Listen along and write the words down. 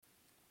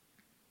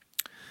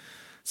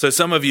So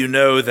some of you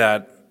know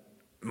that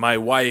my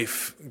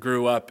wife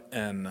grew up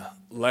in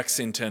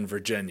Lexington,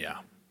 Virginia.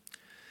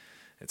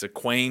 It's a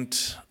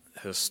quaint,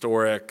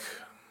 historic,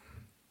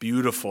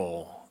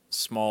 beautiful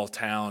small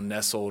town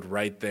nestled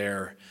right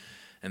there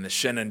in the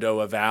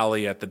Shenandoah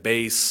Valley at the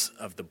base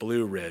of the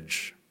Blue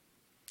Ridge.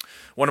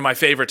 One of my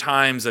favorite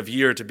times of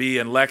year to be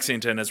in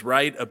Lexington is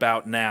right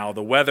about now.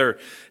 The weather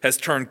has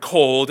turned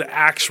cold,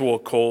 actual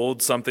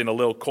cold, something a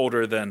little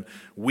colder than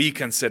we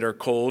consider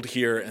cold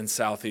here in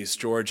southeast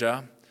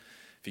Georgia.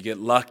 If you get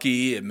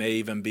lucky, it may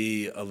even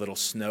be a little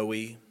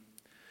snowy.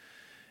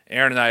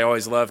 Erin and I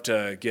always loved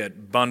to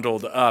get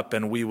bundled up,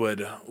 and we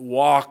would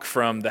walk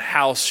from the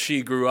house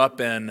she grew up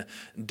in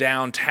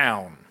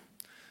downtown,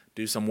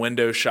 do some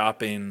window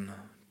shopping,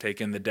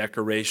 take in the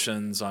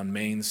decorations on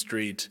Main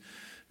Street,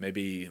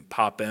 maybe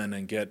pop in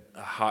and get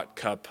a hot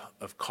cup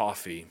of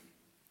coffee.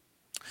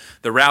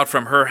 The route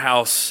from her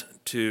house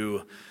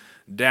to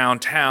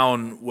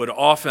downtown would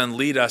often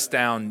lead us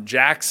down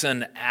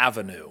Jackson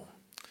Avenue.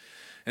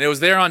 And it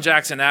was there on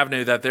Jackson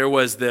Avenue that there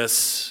was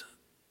this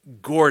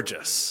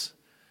gorgeous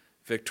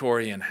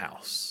Victorian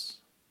house.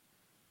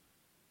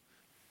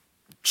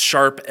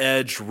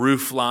 Sharp-edged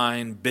roof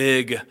line,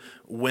 big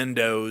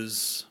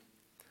windows.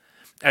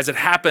 As it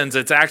happens,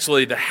 it's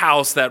actually the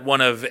house that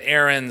one of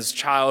Erin's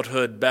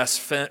childhood best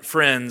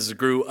friends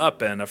grew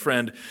up in, a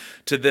friend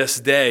to this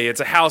day. It's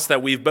a house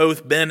that we've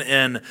both been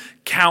in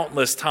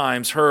countless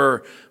times,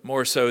 her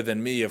more so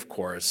than me, of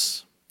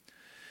course.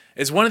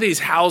 It's one of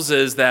these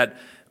houses that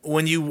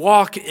when you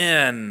walk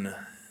in,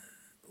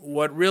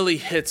 what really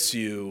hits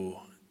you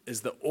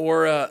is the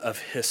aura of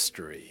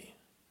history.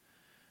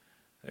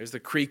 There's the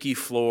creaky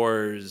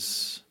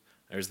floors.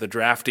 There's the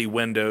drafty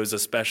windows,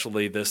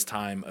 especially this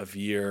time of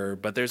year.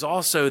 But there's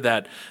also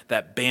that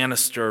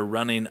banister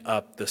running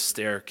up the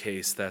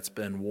staircase that's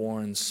been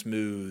worn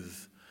smooth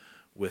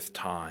with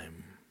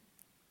time.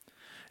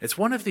 It's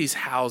one of these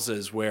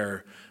houses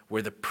where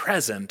the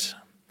present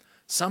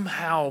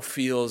somehow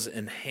feels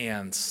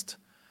enhanced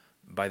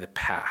by the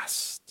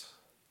past.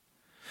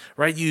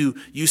 Right?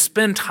 You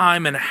spend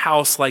time in a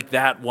house like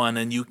that one,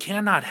 and you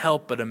cannot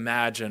help but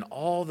imagine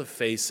all the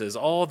faces,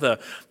 all the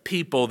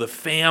people, the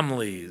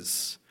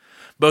families,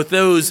 both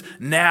those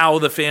now,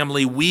 the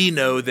family we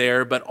know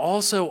there, but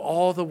also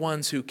all the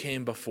ones who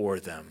came before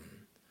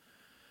them,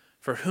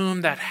 for whom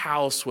that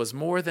house was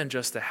more than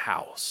just a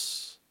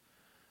house.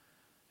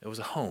 It was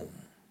a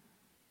home.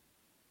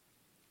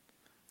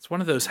 It's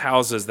one of those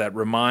houses that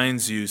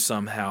reminds you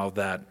somehow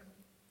that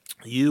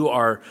you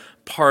are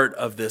part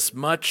of this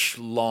much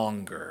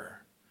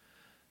longer,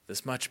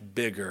 this much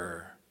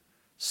bigger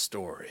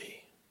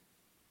story.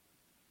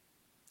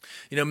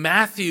 You know,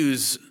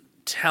 Matthew's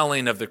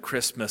telling of the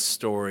Christmas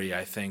story,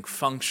 I think,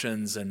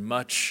 functions in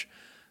much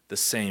the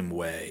same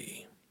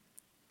way.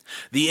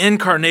 The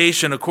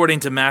incarnation, according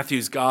to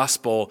Matthew's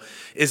gospel,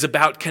 is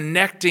about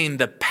connecting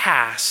the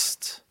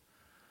past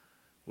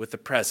with the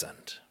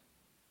present.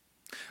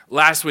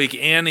 Last week,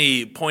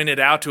 Annie pointed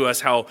out to us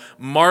how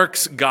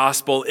Mark's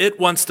gospel, it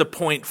wants to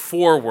point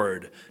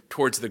forward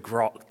towards the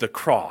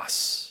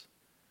cross.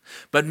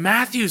 But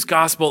Matthew's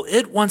gospel,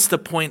 it wants to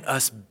point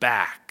us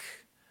back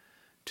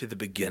to the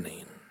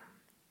beginning.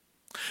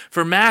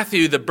 For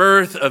Matthew, the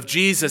birth of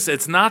Jesus,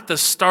 it's not the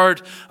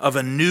start of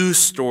a new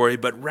story,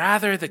 but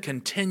rather the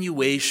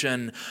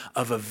continuation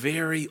of a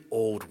very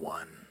old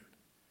one.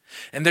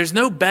 And there's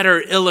no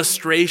better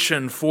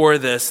illustration for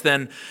this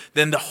than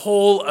the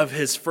whole of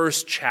his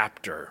first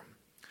chapter.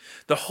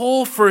 The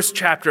whole first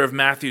chapter of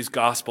Matthew's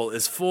gospel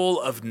is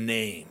full of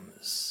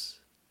names,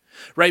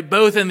 right?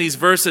 Both in these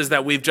verses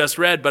that we've just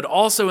read, but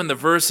also in the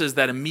verses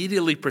that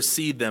immediately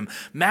precede them.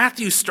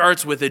 Matthew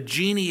starts with a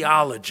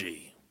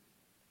genealogy,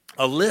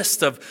 a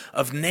list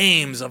of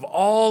names of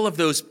all of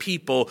those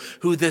people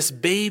who this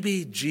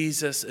baby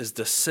Jesus is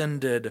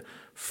descended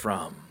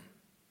from.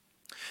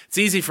 It's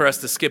easy for us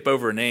to skip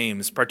over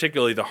names,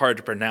 particularly the hard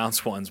to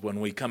pronounce ones when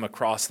we come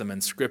across them in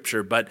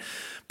Scripture, but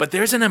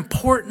there's an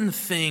important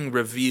thing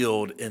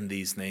revealed in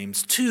these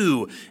names,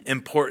 two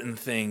important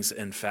things,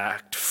 in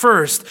fact.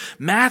 First,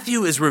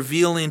 Matthew is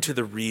revealing to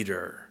the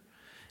reader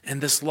in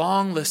this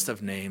long list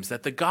of names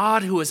that the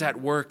God who is at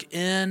work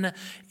in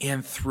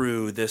and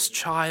through this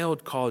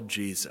child called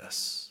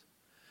Jesus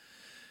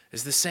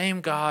is the same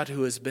God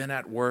who has been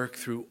at work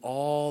through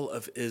all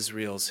of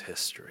Israel's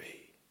history.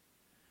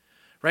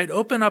 Right?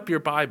 Open up your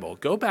Bible.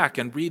 Go back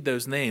and read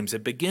those names.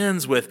 It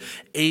begins with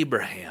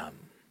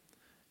Abraham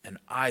and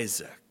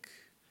Isaac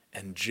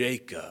and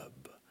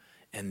Jacob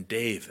and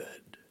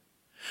David.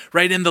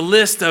 Right? In the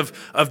list of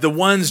the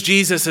ones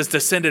Jesus is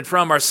descended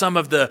from are some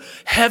of the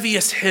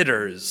heaviest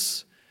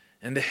hitters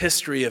in the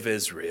history of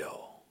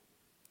Israel.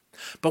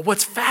 But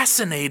what's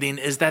fascinating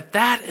is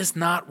that is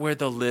not where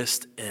the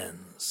list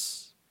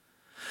ends.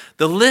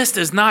 The list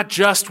is not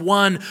just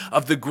one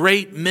of the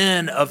great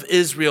men of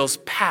Israel's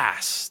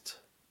past.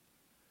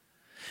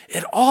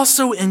 It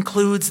also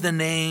includes the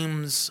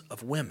names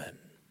of women,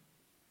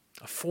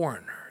 of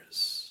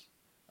foreigners,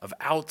 of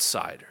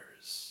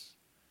outsiders.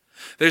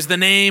 There's the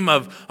name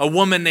of a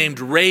woman named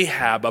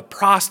Rahab, a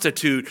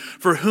prostitute,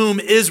 for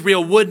whom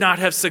Israel would not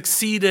have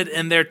succeeded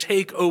in their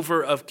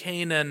takeover of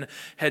Canaan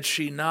had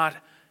she not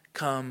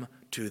come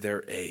to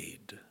their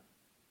aid.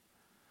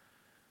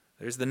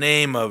 There's the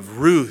name of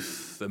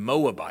Ruth, the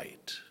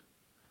Moabite,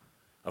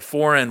 a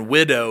foreign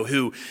widow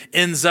who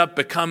ends up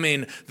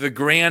becoming the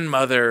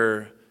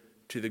grandmother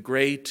to the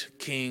great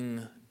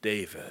King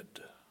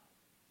David.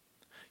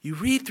 You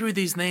read through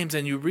these names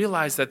and you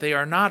realize that they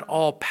are not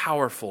all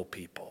powerful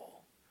people.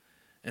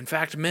 In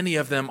fact, many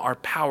of them are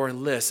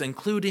powerless,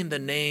 including the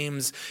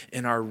names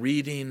in our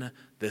reading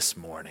this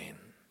morning.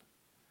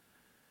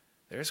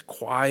 There's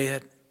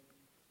quiet,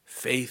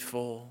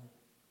 faithful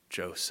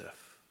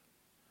Joseph,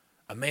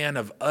 a man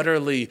of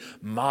utterly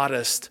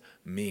modest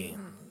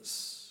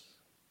means.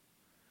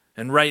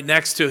 And right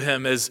next to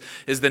him is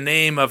the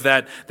name of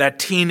that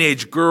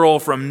teenage girl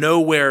from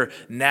nowhere,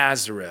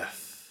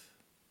 Nazareth,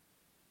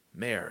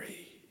 Mary.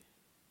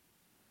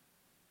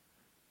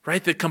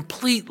 Right? The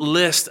complete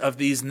list of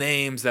these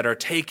names that are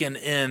taken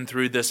in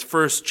through this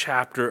first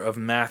chapter of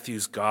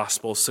Matthew's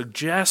gospel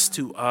suggests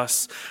to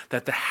us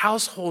that the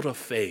household of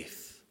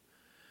faith,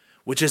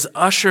 which is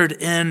ushered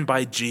in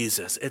by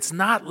Jesus, it's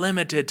not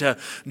limited to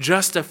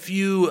just a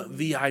few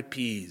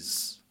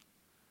VIPs,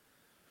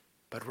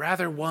 but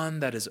rather one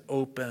that is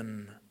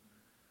open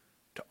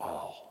to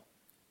all.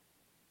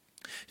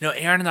 You know,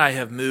 Aaron and I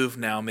have moved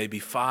now maybe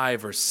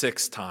 5 or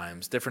 6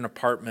 times, different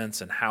apartments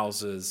and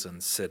houses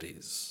and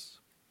cities.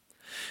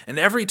 And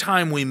every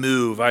time we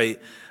move, I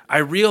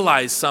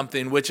realize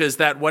something, which is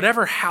that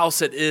whatever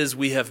house it is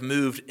we have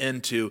moved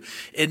into,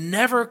 it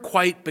never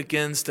quite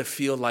begins to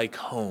feel like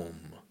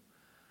home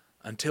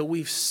until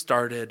we've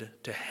started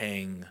to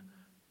hang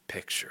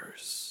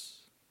pictures.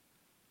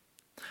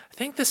 I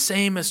think the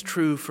same is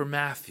true for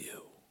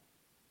Matthew.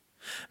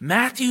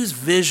 Matthew's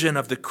vision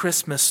of the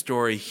Christmas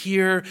story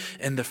here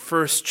in the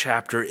first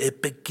chapter,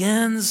 it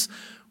begins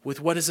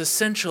with what is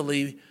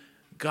essentially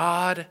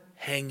God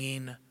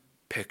hanging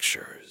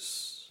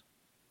pictures.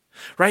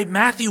 Right?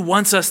 Matthew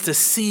wants us to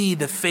see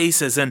the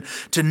faces and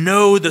to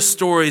know the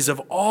stories of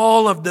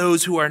all of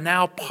those who are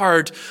now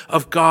part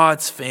of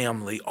God's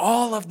family,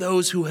 all of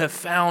those who have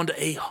found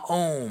a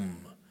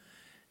home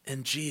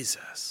in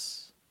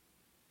Jesus.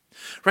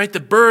 Right? The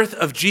birth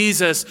of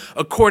Jesus,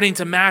 according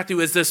to Matthew,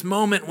 is this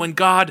moment when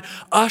God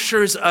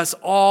ushers us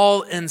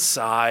all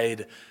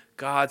inside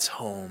God's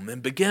home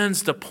and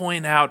begins to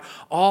point out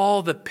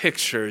all the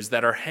pictures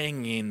that are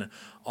hanging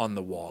on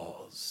the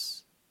walls.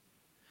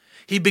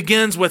 He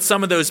begins with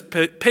some of those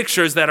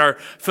pictures that are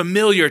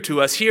familiar to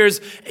us.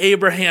 Here's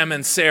Abraham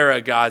and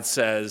Sarah, God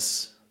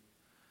says.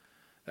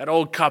 That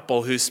old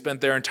couple who spent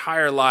their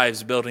entire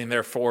lives building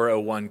their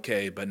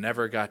 401k but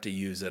never got to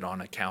use it on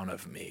account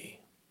of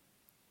me.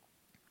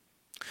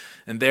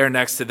 And there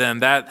next to them,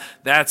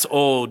 that's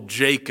old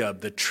Jacob,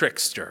 the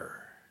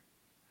trickster.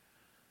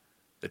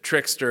 The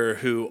trickster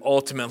who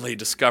ultimately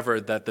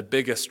discovered that the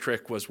biggest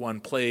trick was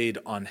one played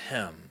on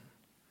him.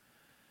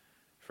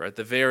 For at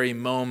the very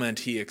moment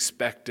he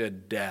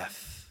expected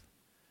death,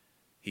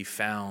 he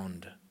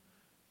found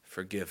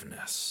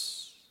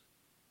forgiveness.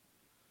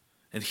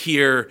 And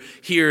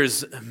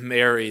here's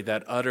Mary,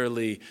 that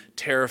utterly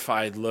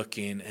terrified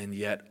looking and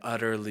yet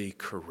utterly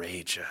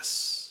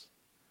courageous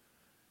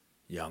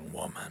young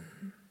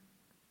woman.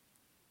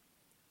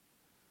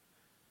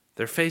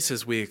 Their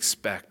faces we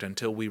expect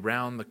until we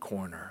round the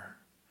corner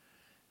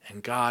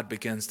and God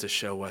begins to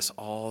show us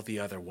all the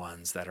other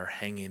ones that are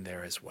hanging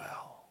there as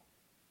well.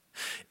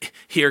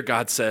 Here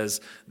God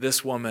says,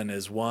 this woman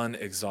is one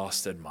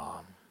exhausted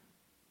mom.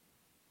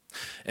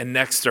 And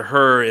next to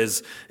her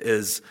is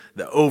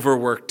the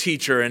overworked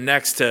teacher, and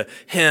next to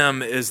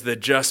him is the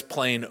just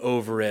plain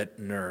over it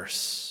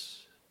nurse.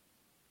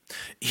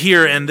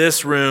 Here in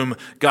this room,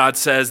 God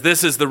says,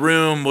 this is the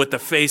room with the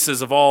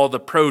faces of all the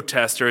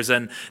protesters,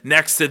 and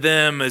next to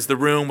them is the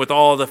room with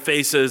all the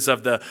faces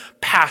of the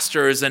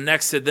pastors, and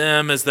next to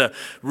them is the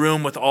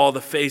room with all the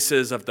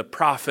faces of the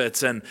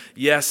prophets, and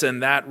yes,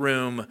 in that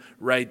room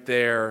right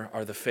there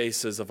are the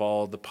faces of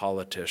all the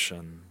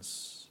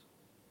politicians.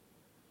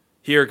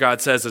 Here,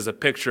 God says, is a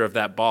picture of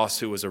that boss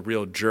who was a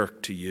real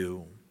jerk to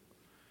you.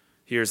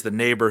 Here's the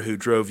neighbor who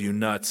drove you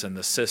nuts and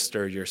the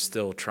sister you're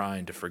still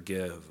trying to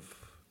forgive.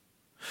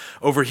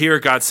 Over here,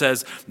 God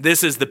says,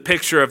 this is the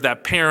picture of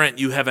that parent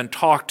you haven't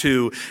talked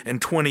to in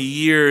 20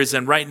 years,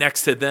 and right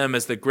next to them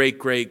is the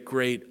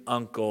great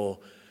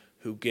uncle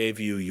who gave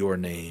you your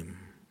name.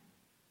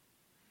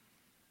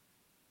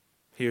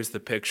 Here's the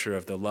picture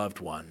of the loved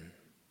one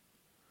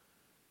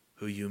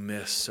who you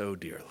miss so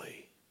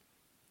dearly.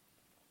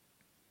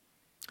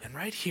 And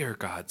right here,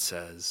 God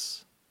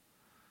says,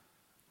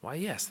 why,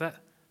 yes,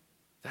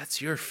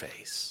 that's your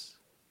face.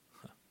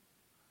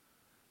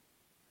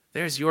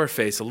 There's your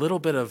face, a little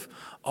bit of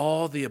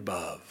all the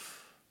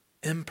above,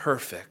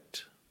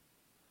 imperfect,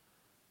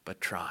 but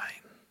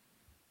trying.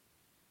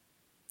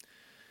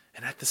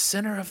 And at the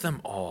center of them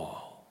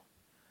all,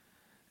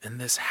 in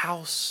this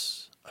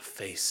house of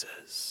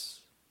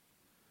faces,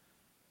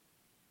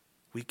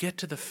 we get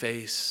to the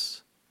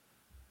face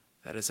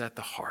that is at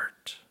the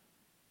heart.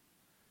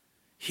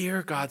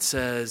 Here, God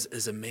says,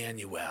 is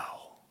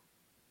Emmanuel,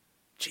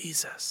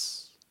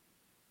 Jesus,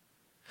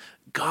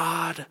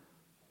 God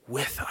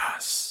with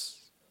us.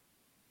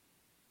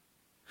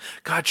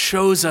 God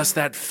shows us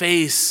that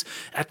face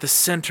at the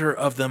center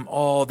of them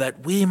all,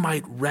 that we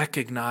might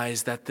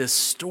recognize that this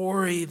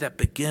story that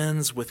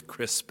begins with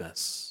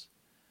Christmas,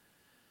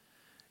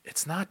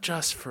 it's not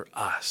just for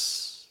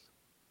us.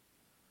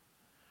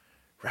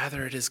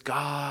 Rather, it is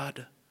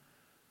God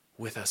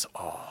with us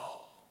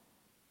all.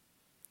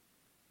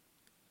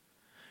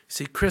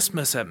 See,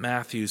 Christmas at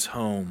Matthew's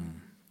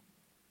home,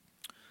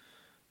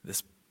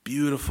 this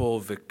beautiful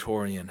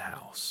Victorian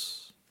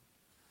house,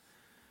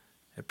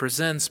 it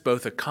presents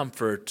both a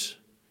comfort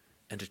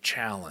and a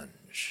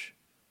challenge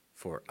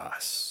for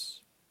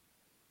us.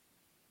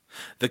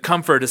 The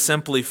comfort is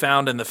simply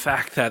found in the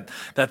fact that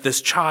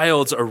this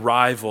child's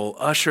arrival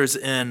ushers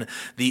in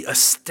the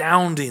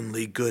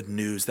astoundingly good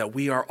news that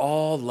we are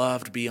all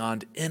loved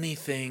beyond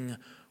anything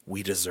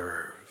we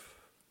deserve.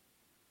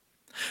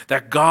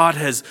 That God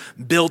has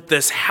built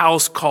this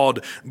house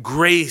called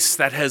grace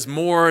that has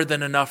more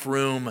than enough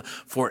room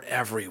for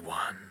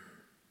everyone.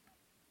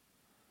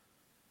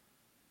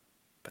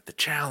 But the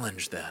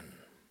challenge then,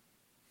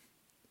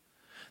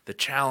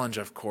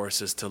 of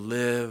course, is to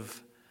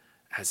live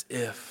as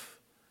if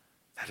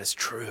that is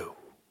true.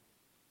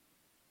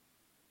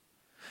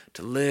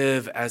 To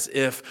live as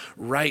if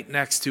right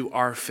next to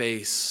our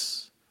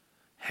face,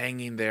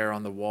 hanging there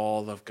on the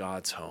wall of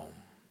God's home,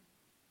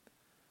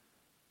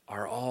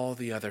 are all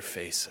the other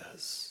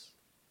faces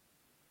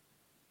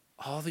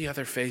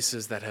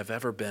that have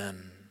ever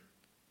been,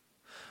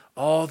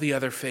 all the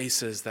other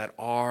faces that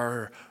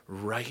are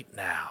right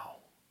now,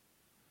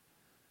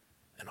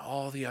 and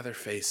all the other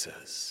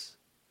faces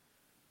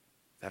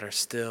that are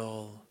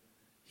still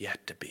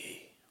yet to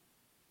be.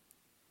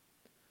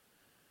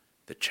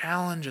 The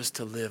challenge is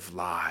to live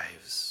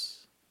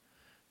lives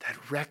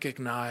that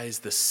recognize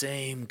the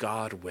same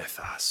God with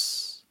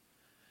us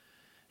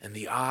in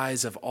the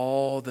eyes of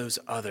all those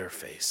other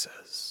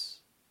faces,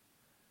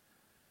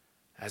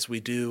 as we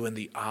do in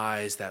the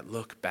eyes that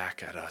look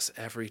back at us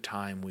every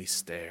time we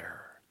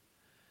stare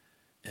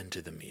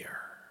into the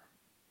mirror.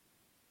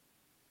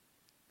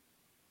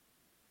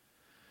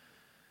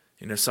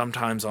 You know,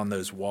 sometimes on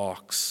those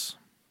walks,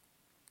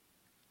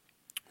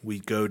 we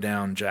go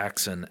down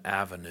Jackson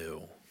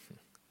Avenue,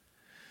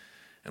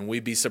 and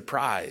we'd be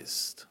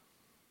surprised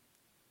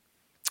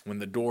when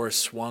the door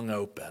swung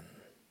open.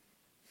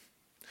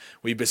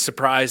 We'd be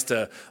surprised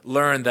to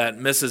learn that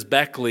Mrs.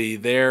 Beckley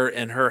there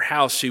in her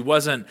house, she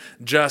wasn't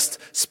just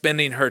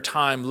spending her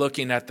time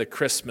looking at the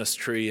Christmas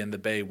tree in the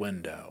bay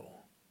window.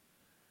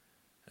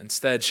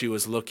 Instead, she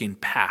was looking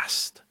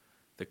past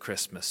the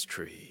Christmas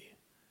tree,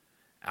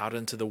 out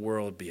into the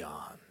world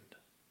beyond.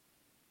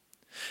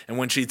 And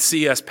when she'd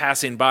see us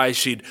passing by,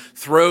 she'd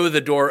throw the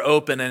door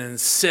open and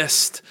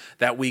insist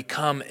that we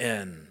come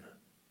in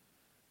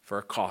for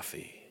a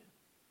coffee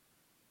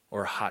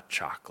or a hot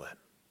chocolate,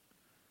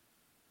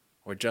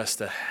 or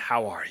just a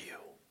 "how are you?"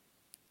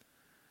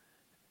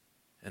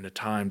 and a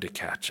time to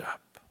catch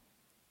up.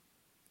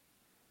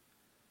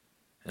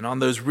 And on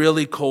those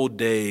really cold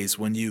days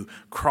when you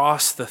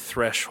cross the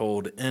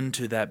threshold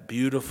into that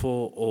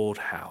beautiful old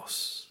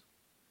house,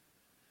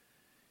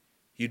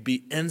 you'd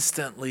be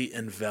instantly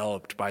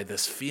enveloped by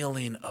this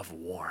feeling of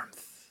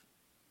warmth.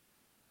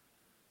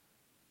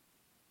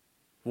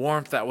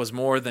 Warmth that was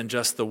more than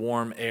just the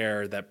warm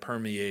air that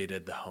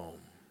permeated the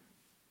home.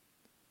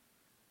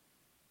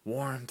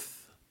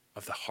 Warmth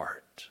of the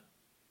heart.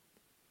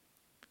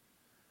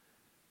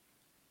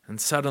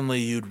 And suddenly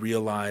you'd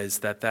realize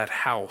that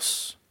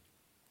house,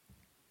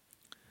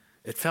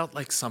 it felt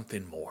like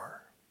something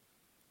more.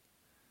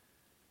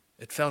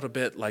 It felt a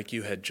bit like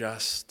you had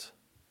just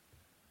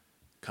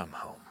come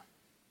home.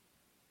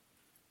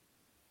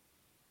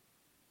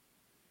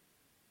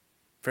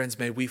 Friends,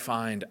 may we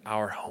find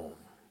our home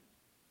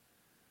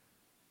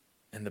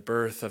in the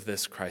birth of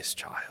this Christ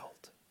child.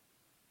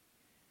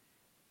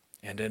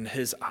 And in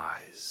his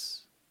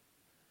eyes,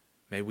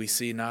 may we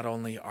see not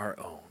only our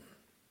own,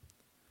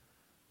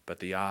 but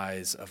the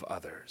eyes of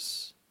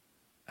others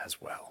as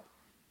well.